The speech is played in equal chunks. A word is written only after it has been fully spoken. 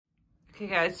Okay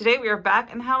guys, today we are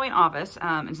back in the Halloween office,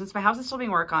 and since my house is still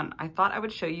being worked on, I thought I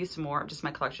would show you some more of just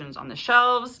my collections on the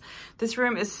shelves. This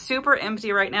room is super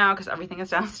empty right now because everything is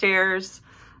downstairs.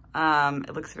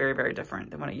 It looks very, very different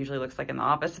than what it usually looks like in the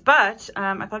office, but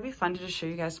I thought it'd be fun to just show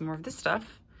you guys some more of this stuff.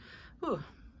 Ooh,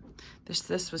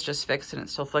 this was just fixed and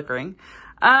it's still flickering.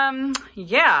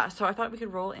 Yeah, so I thought we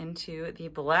could roll into the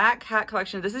black cat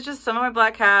collection. This is just some of my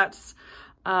black cats.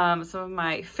 Some of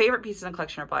my favorite pieces in the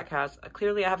collection are black cats.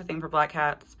 Clearly I have a thing for black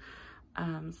cats.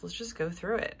 So let's just go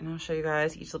through it and I'll show you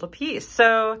guys each little piece.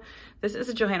 So this is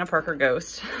a Johanna Parker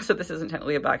ghost. So this isn't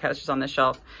technically a black cat, it's just on this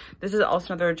shelf. This is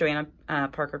also another Johanna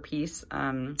Parker piece.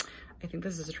 I think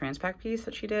this is a Transpac piece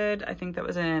that she did. I think that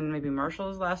was in maybe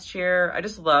Marshall's last year. I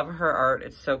just love her art.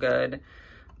 It's so good.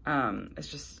 It's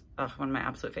just one of my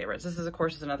absolute favorites. This is, of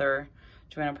course, another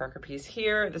Johanna Parker piece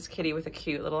here. This kitty with a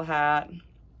cute little hat.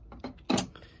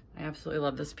 I absolutely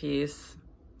love this piece.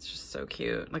 It's just so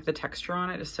cute. Like the texture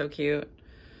on it is so cute.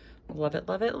 Love it,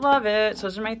 love it, love it. So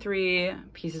those are my 3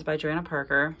 pieces by Johanna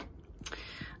Parker.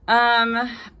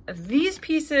 These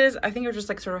pieces I think are just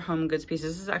like sort of home goods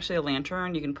pieces. This is actually a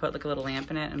lantern. You can put like a little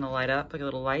lamp in it and it'll light up, like a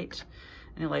little light,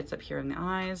 and it lights up here in the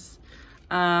eyes.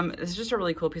 This is just a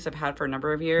really cool piece I've had for a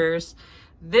number of years.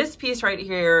 This piece right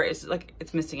here is like,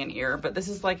 it's missing an ear, but this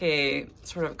is like a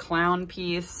sort of clown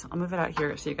piece. I'll move it out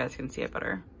here so you guys can see it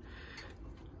better.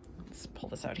 Let's pull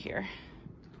this out here.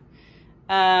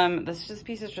 This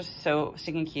piece is just so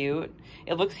stinking cute.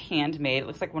 It looks handmade. It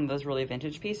looks like one of those really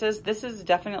vintage pieces. This is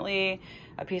definitely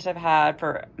a piece I've had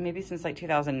for maybe since like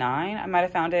 2009. I might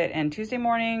have found it in Tuesday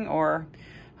Morning or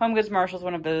Home Goods Marshall's,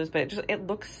 one of those, but it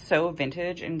looks so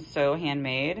vintage and so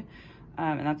handmade.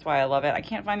 And that's why I love it. I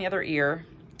can't find the other ear.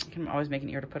 I can always make an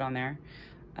ear to put on there.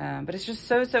 But it's just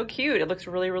so, so cute. It looks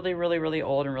really, really, really, really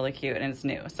old and really cute, and it's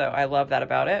new. So I love that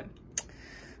about it.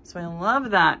 So I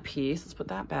love that piece. Let's put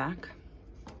that back.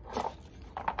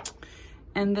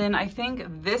 And then I think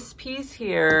this piece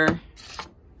here,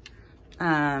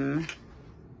 I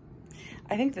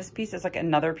think this piece is like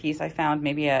another piece I found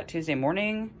maybe at Tuesday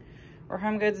Morning or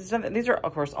Home Goods. These are,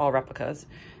 of course, all replicas.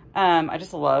 I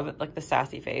just love like the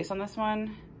sassy face on this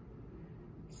one.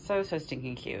 So, so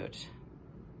stinking cute.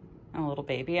 And a little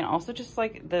baby, and also just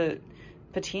like the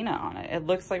patina on it. It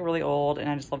looks like really old, and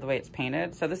I just love the way it's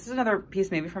painted. So this is another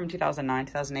piece maybe from 2009,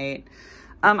 2008.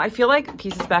 I feel like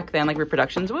pieces back then, like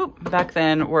reproductions, back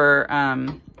then were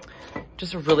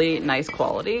just really nice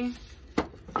quality.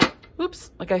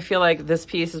 Whoops. Like I feel like this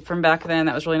piece is from back then.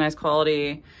 That was really nice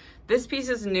quality. This piece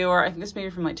is newer. I think this may be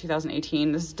from like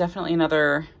 2018. This is definitely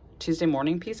another Tuesday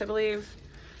Morning piece, I believe.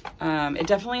 It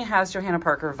definitely has Johanna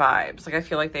Parker vibes. Like I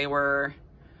feel like they were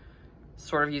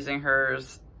sort of using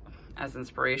hers as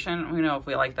inspiration. We know if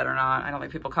we like that or not. I don't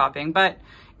like people copying, but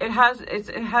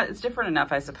it's different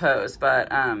enough, I suppose.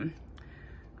 But I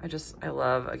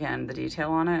love, again, the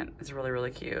detail on it. It's really,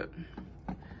 really cute.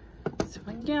 So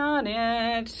I got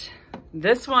it.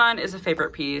 This one is a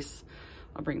favorite piece.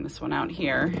 I'll bring this one out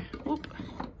here. Whoop.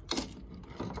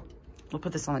 We'll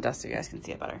put this on the desk so you guys can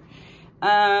see it better.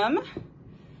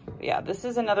 Yeah, this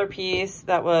is another piece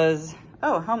that was,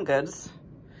 Home Goods.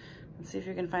 Let's see if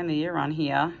you can find the year on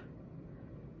here.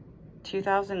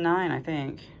 2009, I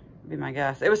think, would be my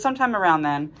guess. It was sometime around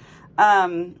then.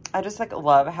 I just like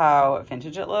love how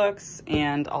vintage it looks,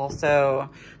 and also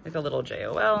like a little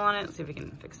JOL on it. Let's see if we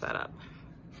can fix that up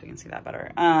so you can see that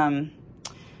better.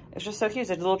 It's just so cute.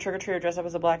 It's a little trick-or-treater dressed up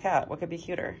as a black cat. What could be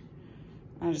cuter?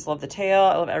 I just love the tail.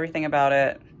 I love everything about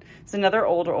it. It's another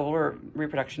older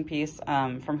reproduction piece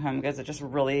from Home Goods. It just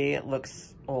really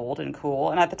looks old and cool.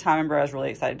 And at the time, I remember I was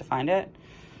really excited to find it.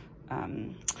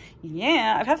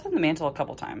 Yeah, I've had it on the mantle a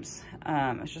couple times.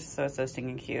 It's just so, so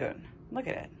stinking cute. Look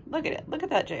at it. Look at it. Look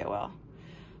at that JOL.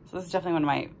 So this is definitely one of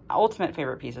my ultimate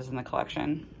favorite pieces in the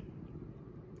collection.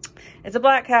 It's a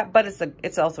black cat, but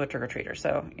it's also a trick-or-treater.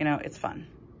 So, you know, it's fun.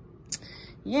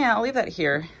 Yeah, I'll leave that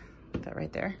here. Put that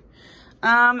right there.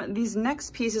 These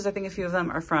next pieces, I think a few of them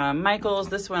are from Michaels.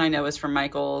 This one I know is from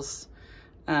Michaels.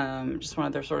 Just one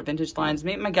of their sort of vintage lines.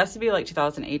 Maybe my guess would be like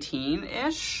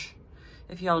 2018-ish.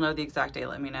 If y'all know the exact date,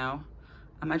 let me know.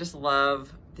 I just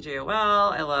love the JOL.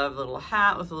 I love the little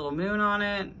hat with a little moon on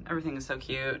it. Everything is so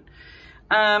cute.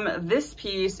 This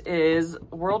piece is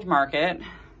World Market.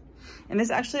 And this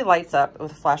actually lights up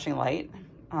with a flashing light.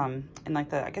 And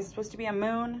like I guess it's supposed to be a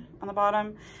moon on the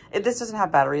bottom. This doesn't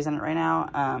have batteries in it right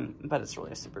now, but it's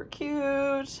really super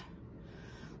cute.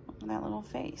 Look at that little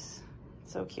face.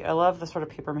 So cute. I love the sort of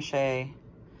paper mache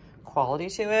quality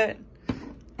to it.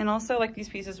 And also like these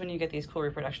pieces, when you get these cool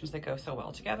reproductions that go so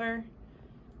well together,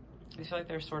 I feel like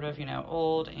they're sort of, you know,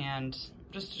 old and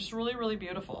just really, really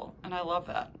beautiful. And I love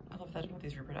that. I love pathetic with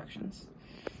these reproductions.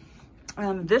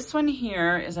 This one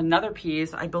here is another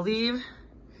piece. I believe,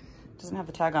 doesn't have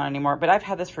the tag on anymore, but I've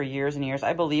had this for years and years.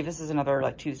 I believe this is another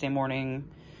like Tuesday morning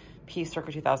piece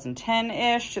circa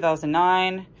 2010-ish,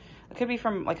 2009. It could be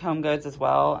from like Home Goods as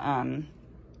well.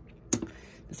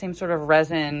 The same sort of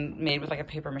resin made with like a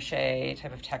paper mache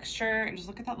type of texture. And just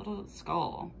look at that little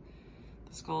skull.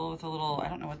 The skull with a little, I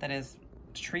don't know what that is,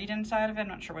 treat inside of it. I'm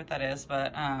not sure what that is,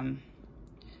 but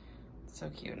so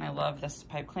cute. And I love this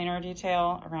pipe cleaner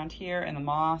detail around here and the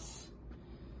moss.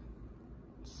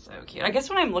 So cute. I guess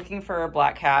when I'm looking for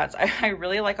black cats, I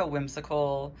really like a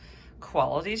whimsical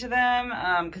quality to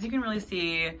them, because you can really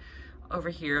see over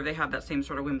here they have that same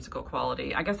sort of whimsical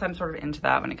quality. I guess I'm sort of into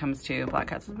that when it comes to black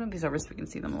cats. Let's move these over so we can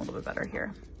see them a little bit better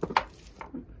here.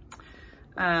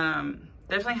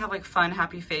 Definitely have like fun,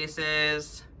 happy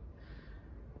faces.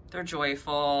 They're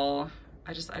joyful.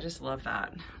 I just love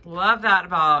that. Love that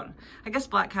about, I guess,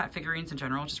 black cat figurines in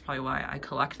general, which is probably why I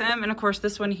collect them. And of course,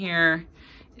 this one here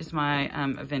is my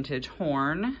vintage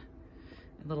horn,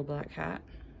 a little black cat.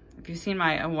 If you've seen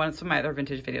my some of my other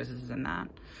vintage videos, this is in that.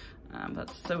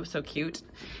 That's so cute.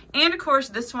 And of course,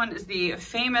 this one is the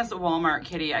famous Walmart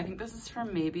kitty. I think this is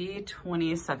from maybe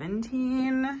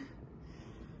 2017.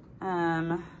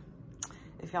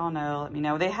 If y'all know, let me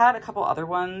know. They had a couple other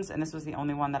ones, and this was the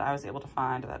only one that I was able to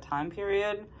find at that time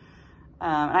period.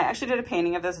 And I actually did a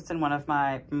painting of this. It's in one of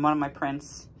my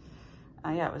prints.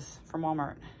 Yeah, it was from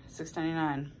Walmart,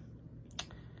 $6.99.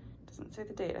 Doesn't say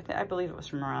the date. I believe it was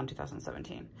from around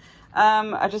 2017.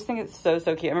 I just think it's so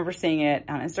cute. I remember seeing it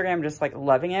on Instagram, just like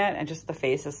loving it, and just the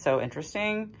face is so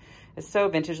interesting. It's so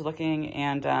vintage looking,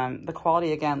 and the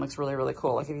quality again looks really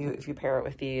cool. Like if you pair it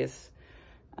with these,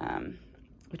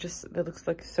 it looks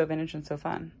like so vintage and so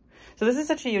fun. So this is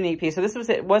such a unique piece. So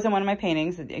it was in one of my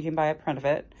paintings. You can buy a print of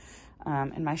it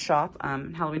in my shop,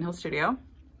 Halloween Hill Studio.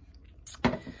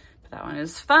 But that one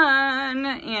is fun.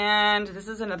 And this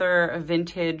is another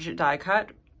vintage die cut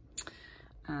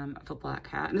of a black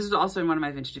cat. And this is also in one of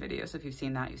my vintage videos. So if you've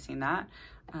seen that, you've seen that.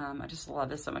 I just love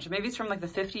this so much. Maybe it's from like the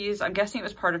 50s. I'm guessing it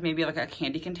was part of maybe like a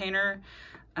candy container.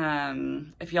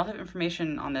 If y'all have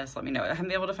information on this, let me know. I haven't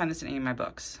been able to find this in any of my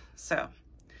books. So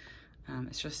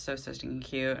it's just so stinking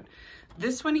cute.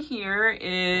 This one here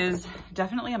is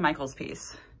definitely a Michael's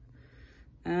piece.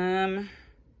 I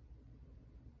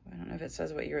don't know if it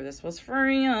says what year this was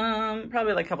from.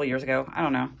 Probably like a couple years ago. I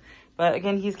don't know. But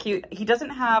again, he's cute. He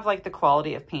doesn't have like the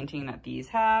quality of painting that these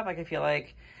have. Like I feel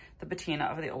like the patina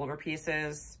of the older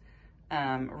pieces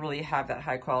really have that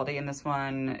high quality. In this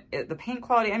one, the paint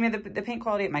quality, I mean, the paint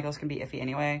quality at Michael's can be iffy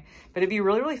anyway, but it'd be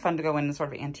really fun to go in and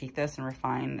sort of antique this and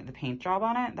refine the paint job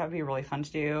on it. That would be really fun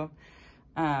to do.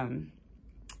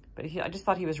 But I just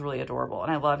thought he was really adorable,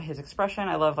 and I love his expression.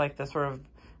 I love like the sort of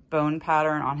bone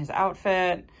pattern on his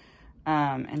outfit,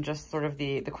 and just sort of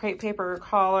the crepe paper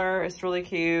collar is really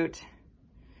cute.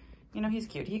 You know, he's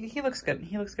cute. He looks good.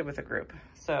 He looks good with a group.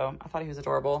 So I thought he was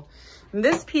adorable. And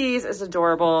this piece is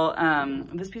adorable.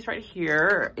 This piece right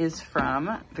here is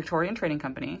from Victorian Trading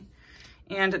Company.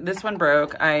 And this one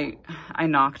broke. I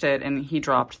knocked it and he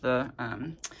dropped the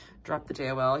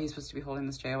JOL. He's supposed to be holding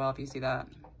this JOL if you see that.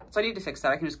 So I need to fix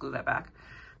that. I can just glue that back.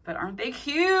 But aren't they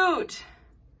cute?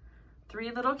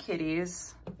 3 little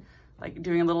kitties, like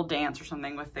doing a little dance or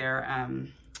something with their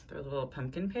little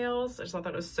pumpkin pails. I just thought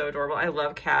that was so adorable. I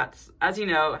love cats. As you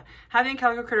know, having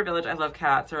Calico Critter Village, I love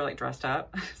cats. They're like dressed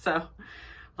up. So I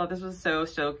thought this was so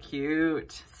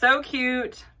cute. So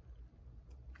cute.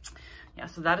 Yeah,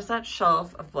 so that is that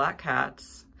shelf of black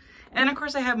cats. And of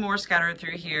course I have more scattered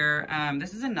through here.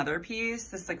 This is another piece,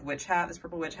 this like witch hat, this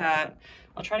purple witch hat.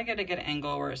 I'll try to get a good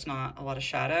angle where it's not a lot of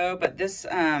shadow, but this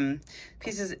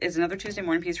piece is another Tuesday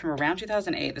morning piece from around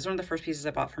 2008. This is one of the first pieces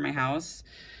I bought for my house.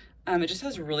 It just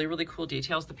has really cool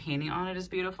details. The painting on it is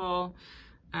beautiful.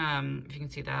 If you can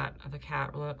see that of the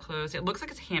cat real up close. It looks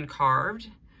like it's hand carved.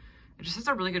 It just has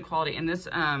a really good quality. And this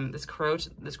this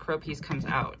crow piece comes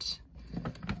out.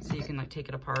 So you can like take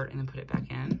it apart and then put it back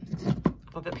in.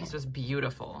 I thought that piece was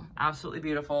beautiful. Absolutely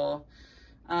beautiful.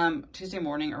 Tuesday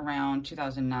morning around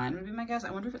 2009 would be my guess.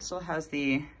 I wonder if it still has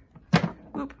the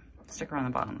sticker on the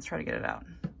bottom. Let's try to get it out.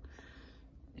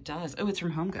 It does. Oh, it's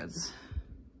from Home Goods.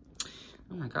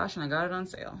 Oh my gosh, and I got it on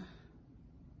sale.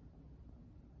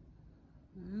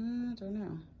 I don't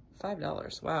know.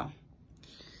 $5. Wow.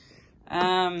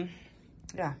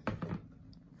 Yeah.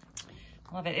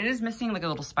 Love it. It is missing like a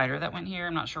little spider that went here.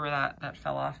 I'm not sure where that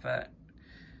fell off, but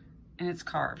and it's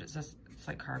carved. It's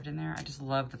like carved in there. I just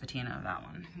love the patina of that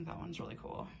one. I think that one's really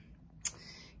cool.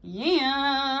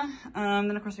 Yeah.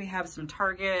 Then of course we have some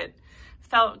Target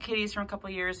felt kitties from a couple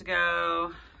years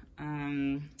ago.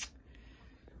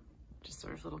 Just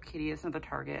sort of little kitty. It's another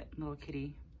Target little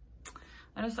kitty.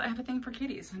 I have a thing for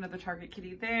kitties. Another Target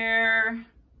kitty there.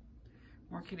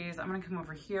 More kitties. I'm gonna come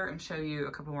over here and show you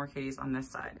a couple more kitties on this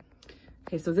side.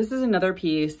 Okay, so this is another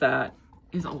piece that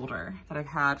is older that I've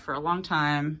had for a long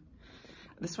time.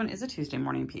 This one is a Tuesday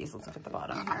morning piece. Let's look at the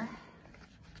bottom here.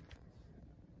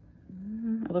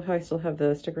 I love how I still have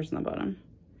the stickers on the bottom.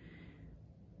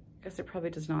 I guess it probably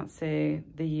does not say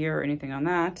the year or anything on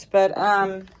that, but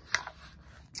I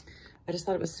just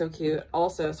thought it was so cute.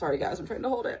 Also, sorry guys, I'm trying to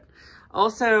hold it.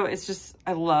 Also, it's just,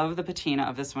 I love the patina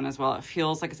of this one as well. It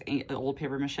feels like it's old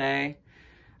paper mache.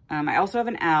 I also have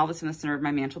an owl that's in the center of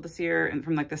my mantle this year and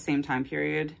from like the same time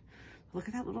period. Look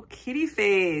at that little kitty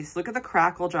face. Look at the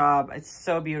crackle job. It's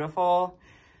so beautiful.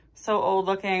 So old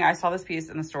looking. I saw this piece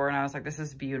in the store and I was like, this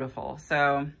is beautiful.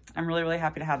 So I'm really, really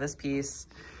happy to have this piece.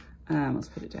 Let's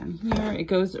put it down here. It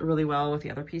goes really well with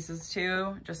the other pieces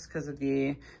too, just because of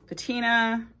the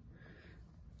patina.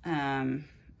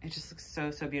 It just looks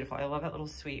so, so beautiful. I love that little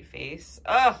sweet face.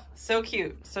 Oh, so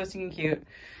cute. So stinking cute.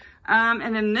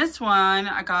 And then this one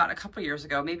I got a couple years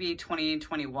ago, maybe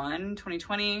 2021,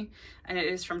 2020, and it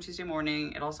is from Tuesday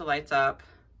Morning. It also lights up.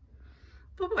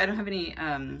 Boop, boop. I don't have any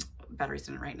batteries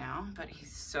in it right now, but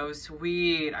he's so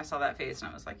sweet. I saw that face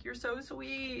and I was like, you're so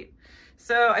sweet.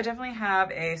 So I definitely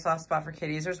have a soft spot for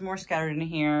kitties. There's more scattered in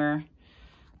here,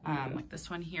 like this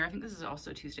one here. I think this is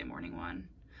also a Tuesday Morning one.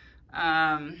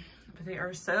 But they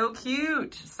are so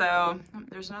cute. So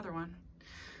there's another one.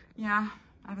 Yeah,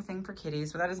 I have a thing for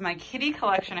kitties. But that is my kitty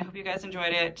collection. I hope you guys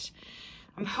enjoyed it.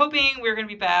 I'm hoping we're going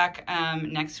to be back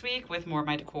next week with more of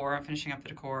my decor. I'm finishing up the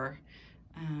decor.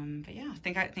 But yeah,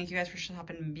 thank you guys for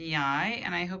stopping by,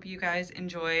 and I hope you guys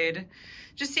enjoyed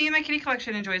just seeing my kitty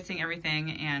collection, enjoyed seeing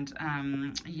everything, and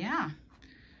yeah,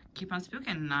 keep on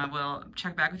spooking. We'll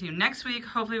check back with you next week,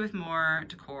 hopefully with more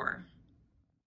decor.